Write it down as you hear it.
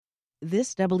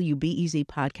This WBEZ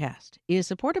podcast is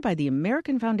supported by the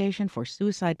American Foundation for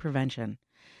Suicide Prevention.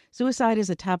 Suicide is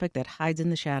a topic that hides in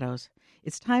the shadows.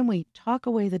 It's time we talk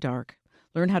away the dark,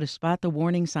 learn how to spot the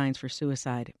warning signs for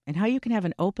suicide, and how you can have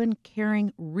an open,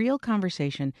 caring, real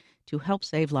conversation to help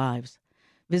save lives.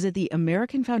 Visit the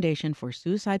American Foundation for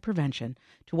Suicide Prevention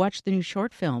to watch the new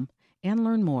short film and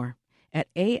learn more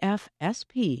at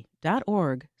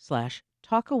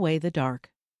afsp.org/talkawaythedark.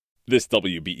 This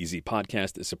WBEZ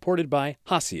podcast is supported by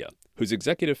Hacia, whose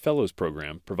Executive Fellows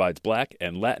Program provides Black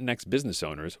and Latinx business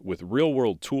owners with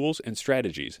real-world tools and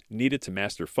strategies needed to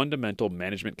master fundamental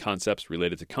management concepts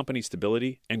related to company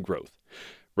stability and growth.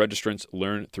 Registrants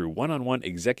learn through one-on-one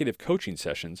executive coaching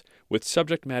sessions with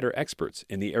subject matter experts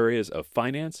in the areas of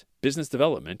finance, business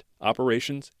development,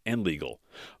 operations, and legal.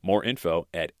 More info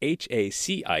at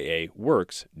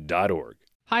haciaworks.org.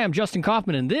 Hi, I'm Justin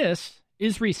Kaufman, and this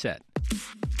is Reset.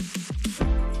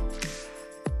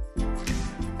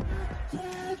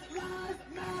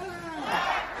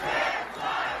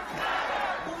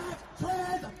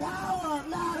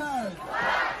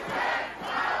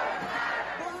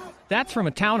 That's from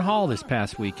a town hall this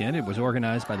past weekend. It was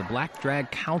organized by the Black Drag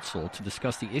Council to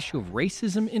discuss the issue of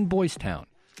racism in Boys Town.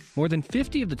 More than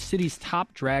 50 of the city's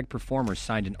top drag performers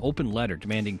signed an open letter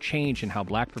demanding change in how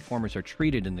black performers are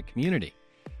treated in the community.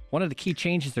 One of the key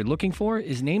changes they're looking for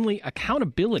is namely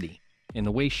accountability in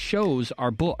the way shows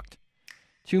are booked.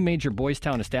 Two major Boys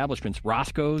Town establishments,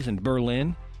 Roscoe's and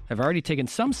Berlin, have already taken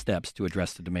some steps to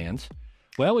address the demands.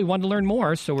 Well, we wanted to learn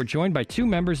more, so we're joined by two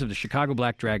members of the Chicago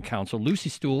Black Drag Council, Lucy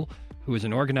Stuhl, who is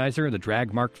an organizer of the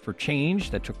Drag March for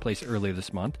Change that took place earlier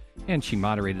this month, and she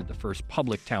moderated the first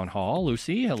public town hall.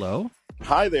 Lucy, hello.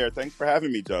 Hi there. Thanks for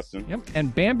having me, Justin. Yep.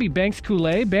 And Bambi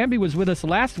Banks-Coulee. Bambi was with us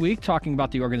last week talking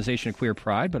about the organization of Queer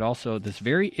Pride, but also this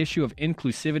very issue of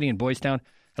inclusivity in Boys Town.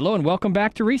 Hello, and welcome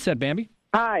back to Reset, Bambi.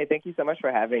 Hi, thank you so much for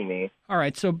having me. All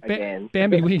right, so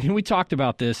Bambi, we talked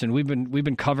about this, and we've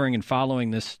been covering and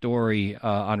following this story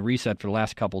on Reset for the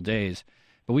last couple days.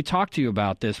 But we talked to you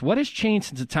about this. What has changed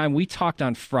since the time we talked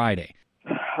on Friday?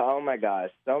 Oh my gosh,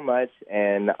 so much,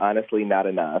 and honestly, not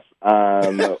enough.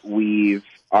 We've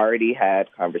already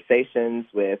had conversations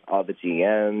with all the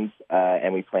GMs,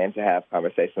 and we plan to have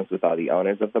conversations with all the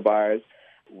owners of the bars.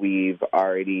 We've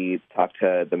already talked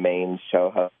to the main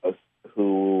show hosts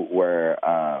who were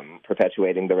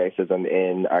perpetuating the racism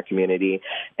in our community,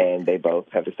 and they both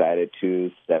have decided to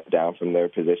step down from their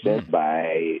positions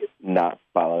by not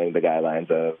following the guidelines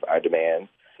of our demands.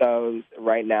 So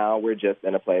right now we're just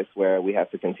in a place where we have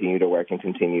to continue to work and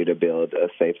continue to build a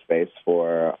safe space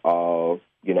for all,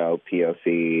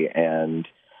 POC and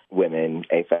women,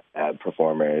 AFAB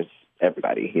performers,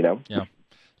 everybody, Yeah.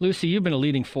 Lucy, you've been a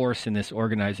leading force in this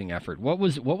organizing effort. What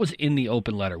was in the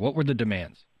open letter? What were the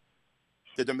demands?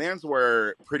 The demands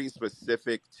were pretty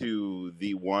specific to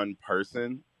the one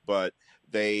person, but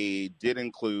they did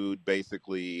include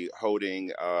basically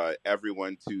holding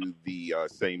everyone to the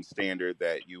same standard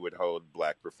that you would hold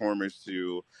black performers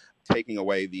to, taking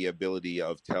away the ability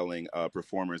of telling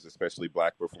performers, especially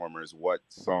black performers, what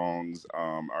songs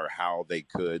or how they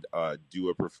could do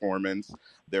a performance.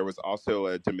 There was also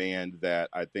a demand that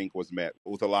I think was met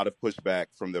with a lot of pushback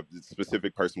from the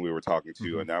specific person we were talking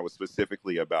to, and that was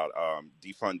specifically about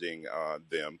defunding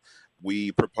them.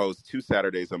 We proposed 2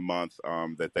 Saturdays a month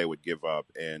that they would give up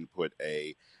and put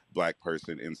a black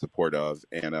person in support of.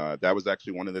 And that was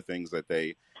actually one of the things that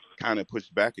they kind of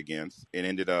pushed back against. It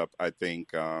ended up, I think,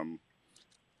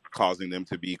 causing them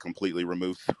to be completely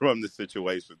removed from the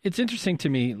situation. It's interesting to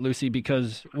me, Lucy,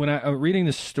 because when I'm reading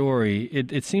this story,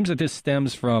 it seems that this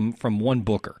stems from one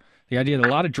booker. The idea that a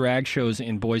lot of drag shows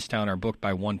in Boys Town are booked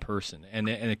by one person, and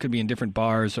it could be in different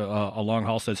bars along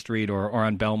Halsted Street or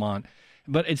on Belmont.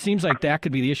 But it seems like that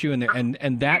could be the issue,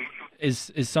 and that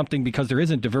is something, because there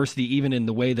isn't diversity even in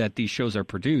the way that these shows are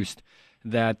produced,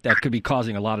 that could be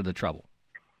causing a lot of the trouble.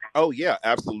 Oh, yeah,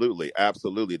 absolutely.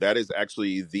 Absolutely. That is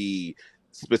actually the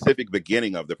specific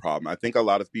beginning of the problem. I think a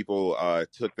lot of people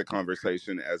took the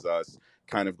conversation as us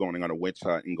kind of going on a witch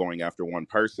hunt and going after one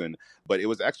person, but it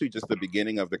was actually just the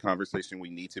beginning of the conversation we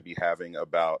need to be having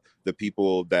about the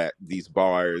people that these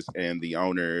bars and the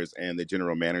owners and the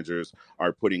general managers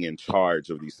are putting in charge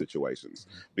of these situations.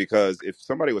 Because if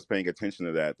somebody was paying attention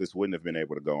to that, this wouldn't have been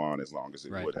able to go on as long as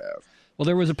it would have. Well,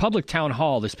 there was a public town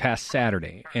hall this past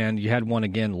Saturday, and you had one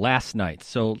again last night.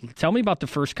 So tell me about the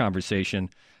first conversation.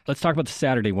 let's talk about the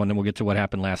Saturday one, then we'll get to what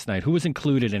happened last night. Who was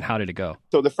included and how did it go?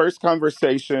 So the first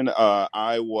conversation,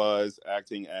 I was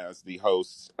acting as the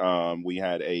host. We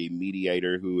had a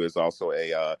mediator who is also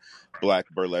a Black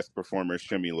burlesque performer,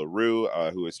 Shemi LaRue,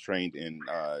 who is trained in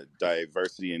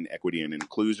diversity and equity and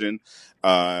inclusion.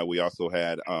 We also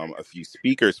had a few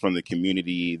speakers from the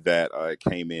community that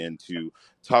came in to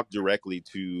talk directly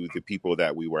to the people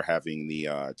that we were having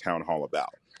the town hall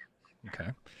about. Okay.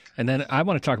 And then I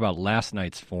want to talk about last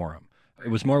night's forum. It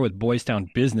was more with Boys Town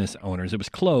business owners. It was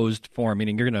closed forum,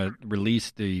 meaning you're going to release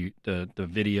the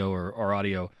video or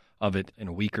audio of it in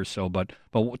a week or so. But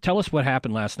tell us what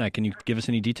happened last night. Can you give us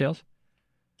any details?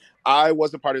 I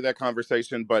wasn't part of that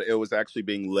conversation, but it was actually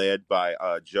being led by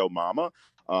Joe Mama,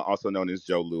 also known as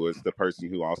Joe Lewis, the person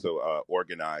who also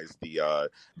organized the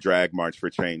drag march for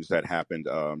change that happened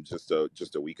just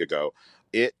a week ago.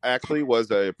 It actually was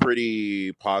a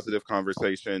pretty positive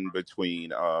conversation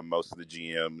between most of the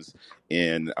GMs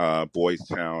in Boys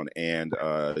Town and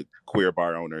queer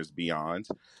bar owners beyond.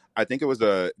 I think it was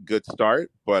a good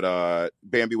start, but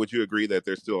Bambi, would you agree that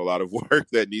there's still a lot of work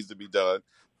that needs to be done?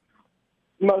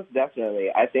 Most definitely.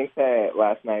 I think that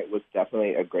last night was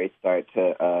definitely a great start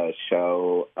to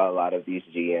show a lot of these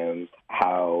GMs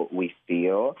how we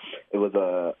feel. It was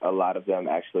a lot of them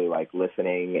actually like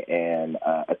listening and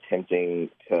attempting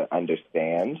to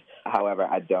understand. However,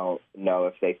 I don't know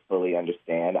if they fully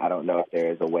understand. I don't know if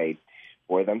there is a way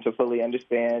for them to fully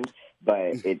understand,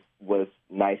 but it was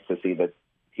nice to see that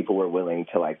people were willing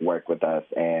to like work with us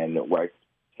and work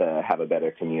to have a better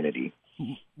community.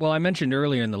 Well, I mentioned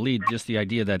earlier in the lead just the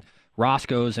idea that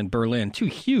Roscoe's and Berlin, two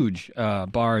huge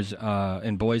bars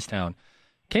in Boys Town,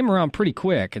 came around pretty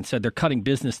quick and said they're cutting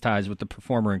business ties with the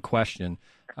performer in question,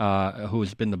 who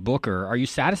has been the booker. Are you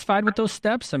satisfied with those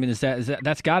steps? I mean,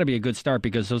 that's got to be a good start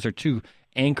because those are two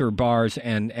anchor bars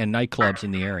and nightclubs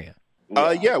in the area.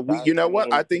 You know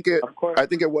what? I think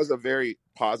it was a very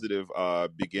positive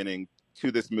beginning to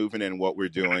this movement and what we're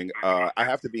doing. I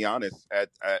have to be honest, at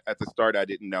the start, I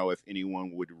didn't know if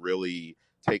anyone would really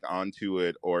take onto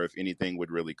it or if anything would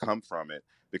really come from it,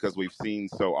 because we've seen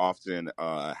so often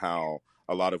how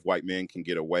a lot of white men can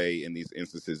get away in these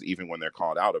instances, even when they're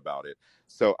called out about it.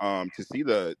 So to see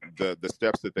the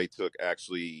steps that they took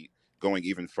actually going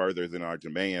even further than our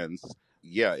demands,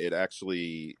 it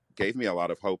actually gave me a lot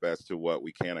of hope as to what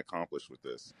we can accomplish with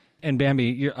this. And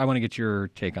Bambi, I want to get your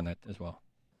take on that as well.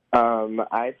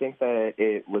 I think that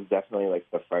it was definitely like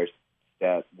the first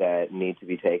step that needs to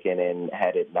be taken, and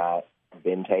had it not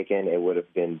been taken, it would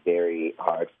have been very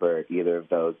hard for either of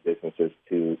those businesses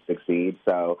to succeed.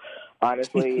 So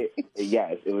honestly,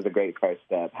 yes, it was a great first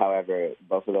step. However,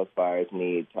 both of those bars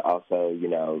need to also,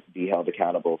 be held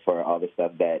accountable for all the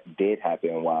stuff that did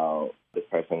happen while this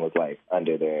person was like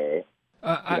under their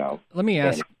let me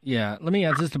ask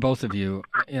this to both of you.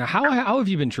 How have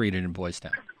you been treated in Boys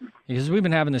Town? Because we've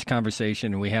been having this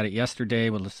conversation, and we had it yesterday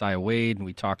with Lasiah Wade, and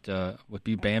we talked with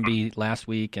Bambi last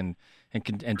week, and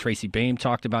Tracy Bain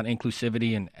talked about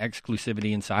inclusivity and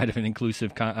exclusivity inside of an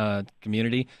inclusive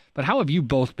community. But how have you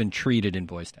both been treated in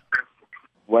Boys Town?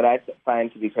 What I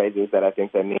find to be crazy is that I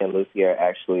think that me and Lucy are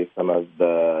actually some of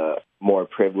the more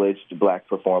privileged Black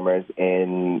performers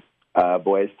in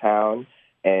Boys Town.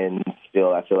 And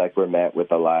still, I feel like we're met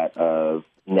with a lot of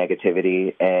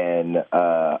negativity and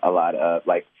a lot of,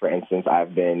 like, for instance,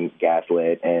 I've been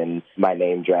gaslit and my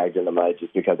name dragged in the mud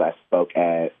just because I spoke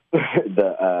at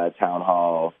the town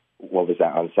hall,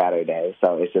 on Saturday.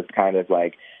 So it's just kind of,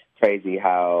 like, crazy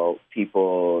how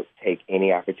people take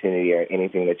any opportunity or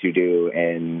anything that you do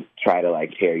and try to,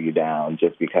 like, tear you down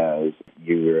just because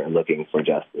you're looking for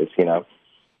justice,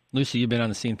 Lucy, you've been on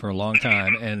the scene for a long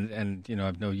time, and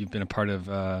I know you've been a part of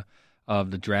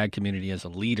the drag community as a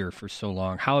leader for so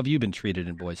long. How have you been treated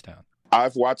in Boys Town?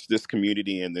 I've watched this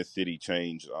community and this city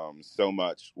change so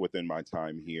much within my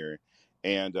time here,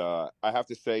 and I have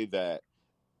to say that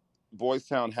Boys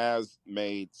Town has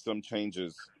made some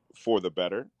changes for the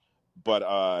better,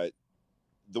 but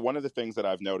one of the things that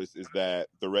I've noticed is that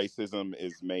the racism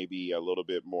is maybe a little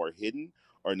bit more hidden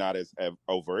or not as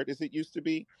overt as it used to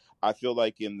be. I feel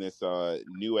like in this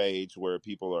new age where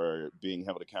people are being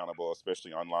held accountable,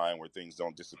 especially online where things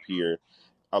don't disappear,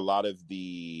 a lot of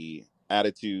the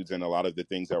attitudes and a lot of the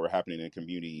things that were happening in the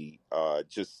community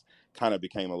just kind of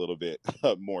became a little bit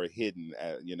more hidden.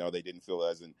 They didn't feel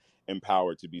as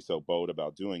empowered to be so bold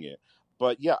about doing it.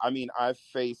 But yeah, I mean, I've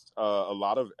faced a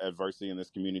lot of adversity in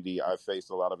this community. I've faced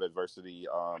a lot of adversity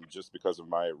just because of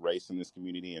my race in this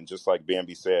community. And just like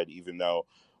Bambi said, even though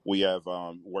we have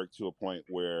worked to a point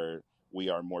where we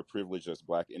are more privileged as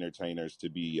Black entertainers to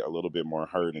be a little bit more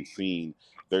heard and seen,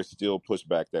 there's still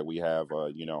pushback that we have,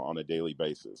 on a daily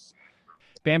basis.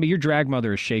 Bambi, your drag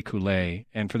mother is Shea Coulee,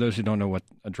 and for those who don't know what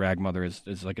a drag mother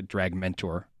is like a drag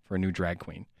mentor for a new drag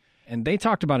queen. And they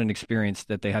talked about an experience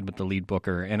that they had with the lead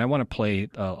booker, and I want to play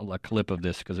a clip of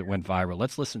this because it went viral.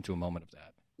 Let's listen to a moment of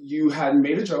that. You had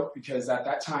made a joke because at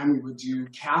that time we would do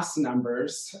cast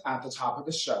numbers at the top of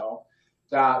the show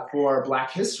that for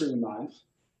Black History Month,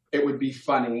 it would be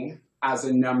funny as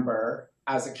a number,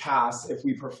 as a cast, if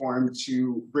we performed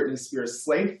to Britney Spears'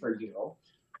 Slave for You,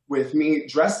 with me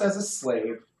dressed as a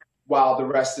slave while the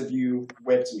rest of you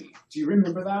whipped me. Do you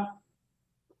remember that?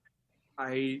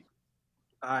 I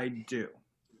do.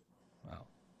 Wow.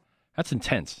 That's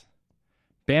intense.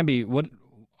 Bambi,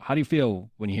 how do you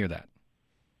feel when you hear that?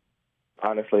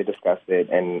 Honestly disgusted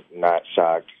and not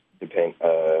shocked,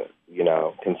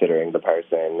 considering the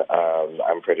person.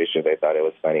 I'm pretty sure they thought it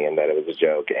was funny and that it was a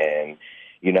joke. And,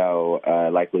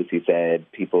 like Lucy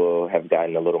said, people have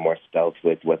gotten a little more stealth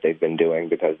with what they've been doing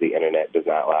because the internet does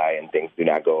not lie and things do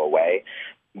not go away.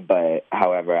 But,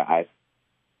 however, I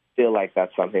feel like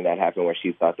that's something that happened where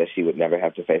she thought that she would never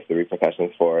have to face the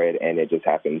repercussions for it, and it just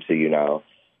happened to,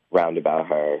 round about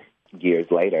her years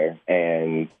later.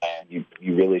 And you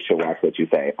really should watch what you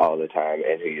say all the time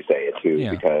and who you say it to,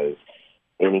 because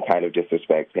any kind of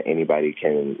disrespect to anybody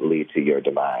can lead to your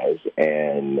demise.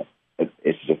 And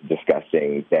it's just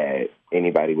disgusting that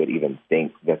anybody would even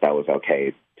think that that was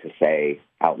okay to say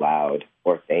out loud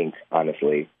or think,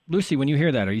 honestly. Lucy, when you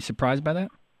hear that, are you surprised by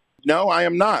that? No, I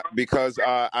am not, because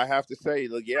I have to say,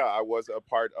 I was a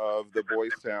part of the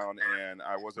Boys Town, and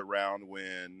I was around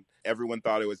when everyone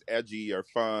thought it was edgy or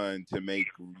fun to make,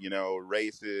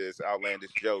 racist,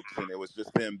 outlandish jokes, and it was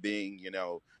just them being,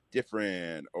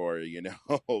 different or,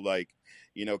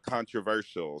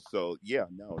 controversial. So,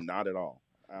 no, not at all.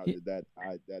 That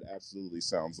absolutely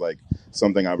sounds like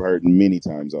something I've heard many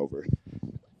times over.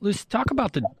 Lucy, talk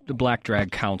about the Black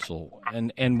Drag Council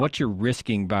and what you're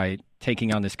risking by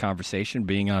taking on this conversation,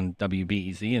 being on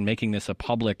WBEZ and making this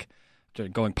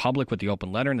going public with the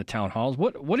open letter in the town halls.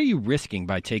 What are you risking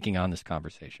by taking on this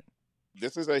conversation?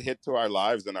 This is a hit to our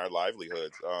lives and our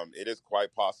livelihoods. It is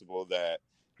quite possible that,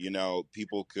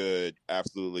 people could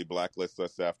absolutely blacklist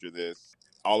us after this.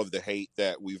 All of the hate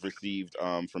that we've received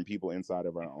from people inside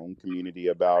of our own community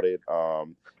about it.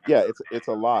 It's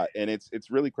a lot. And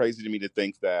it's really crazy to me to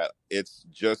think that it's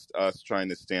just us trying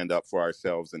to stand up for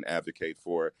ourselves and advocate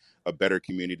for a better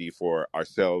community for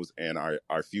ourselves and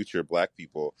our future Black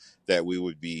people, that we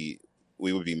would be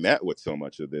met with so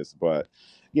much of this. But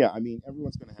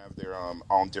everyone's going to have their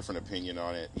own different opinion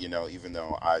on it, even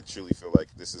though I truly feel like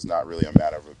this is not really a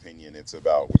matter of opinion. It's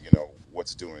about,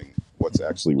 what's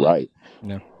actually right.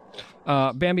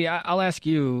 Yeah. Bambi, I'll ask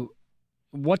you,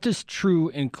 what does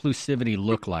true inclusivity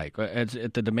look like? As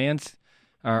the demands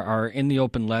are in the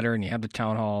open letter and you have the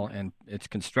town hall and it's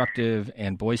constructive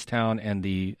and Boys Town and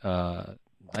the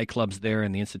nightclubs there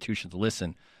and the institutions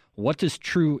listen. What does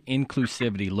true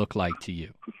inclusivity look like to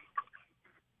you?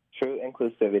 True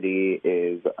inclusivity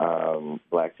is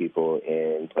Black people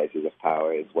in places of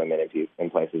power, is women in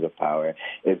places of power.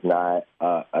 It's not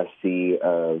a sea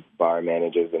of bar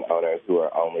managers and owners who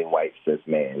are only white cis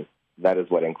men. That is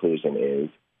what inclusion is.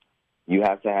 You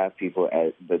have to have people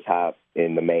at the top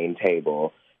in the main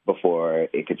table before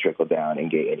it could trickle down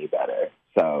and get any better.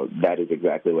 So that is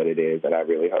exactly what it is, and I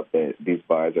really hope that these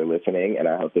bars are listening, and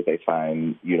I hope that they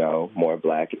find, more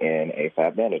Black and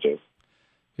AFAB managers.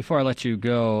 Before I let you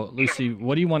go, Lucy,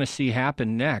 what do you want to see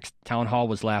happen next? Town Hall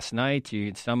was last night.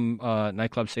 Some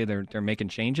nightclubs say they're making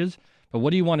changes, but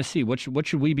what do you want to see? What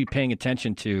should we be paying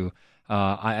attention to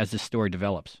as this story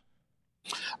develops?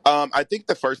 I think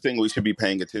the first thing we should be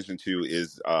paying attention to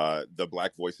is the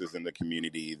Black voices in the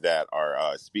community that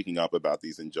are speaking up about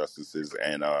these injustices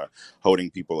and holding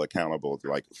people accountable,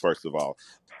 first of all.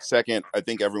 Second, I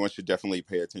think everyone should definitely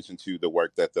pay attention to the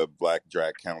work that the Black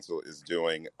Drag Council is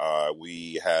doing.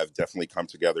 We have definitely come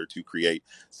together to create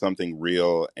something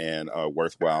real and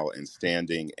worthwhile and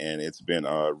standing, and it's been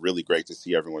really great to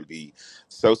see everyone be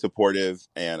so supportive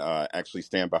and actually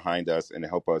stand behind us and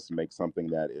help us make something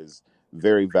that is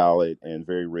very valid and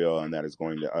very real, and that is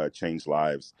going to change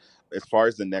lives. As far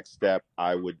as the next step,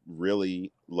 I would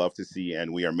really love to see,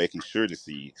 and we are making sure to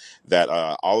see, that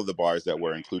all of the bars that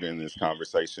were included in this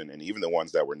conversation, and even the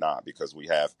ones that were not, because we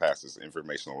have passed this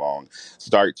information along,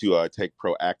 start to take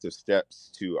proactive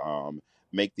steps to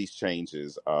make these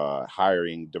changes,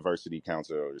 hiring diversity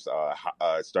counselors,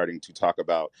 starting to talk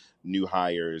about new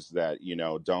hires that,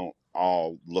 don't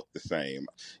all look the same.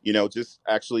 Just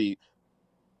actually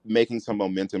making some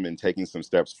momentum and taking some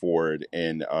steps forward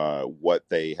in what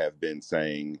they have been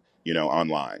saying,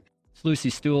 online. It's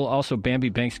Lucy Stuhl, also Bambi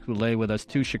Banks-Goulet with us,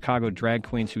 two Chicago drag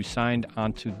queens who signed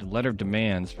onto the letter of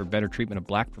demands for better treatment of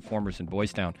black performers in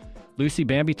Boys Town. Lucy,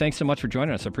 Bambi, thanks so much for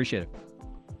joining us. I appreciate it.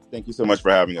 Thank you so much for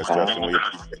having us, Justin. We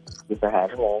appreciate it. Thank you for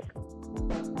having us.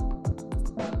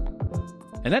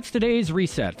 And that's today's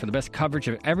Reset. For the best coverage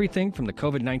of everything from the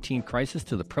COVID-19 crisis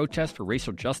to the protest for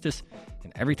racial justice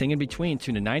and everything in between,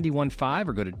 tune to 91.5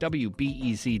 or go to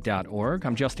WBEZ.org.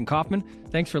 I'm Justin Kaufman.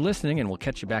 Thanks for listening, and we'll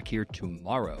catch you back here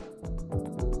tomorrow.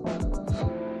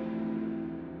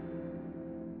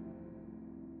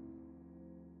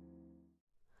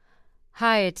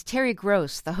 Hi, it's Terry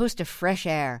Gross, the host of Fresh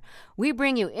Air. We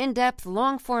bring you in-depth,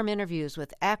 long-form interviews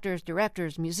with actors,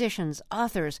 directors, musicians,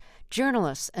 authors,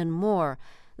 journalists, and more.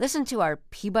 Listen to our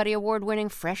Peabody Award-winning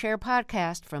Fresh Air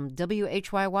podcast from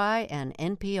WHYY and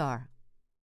NPR.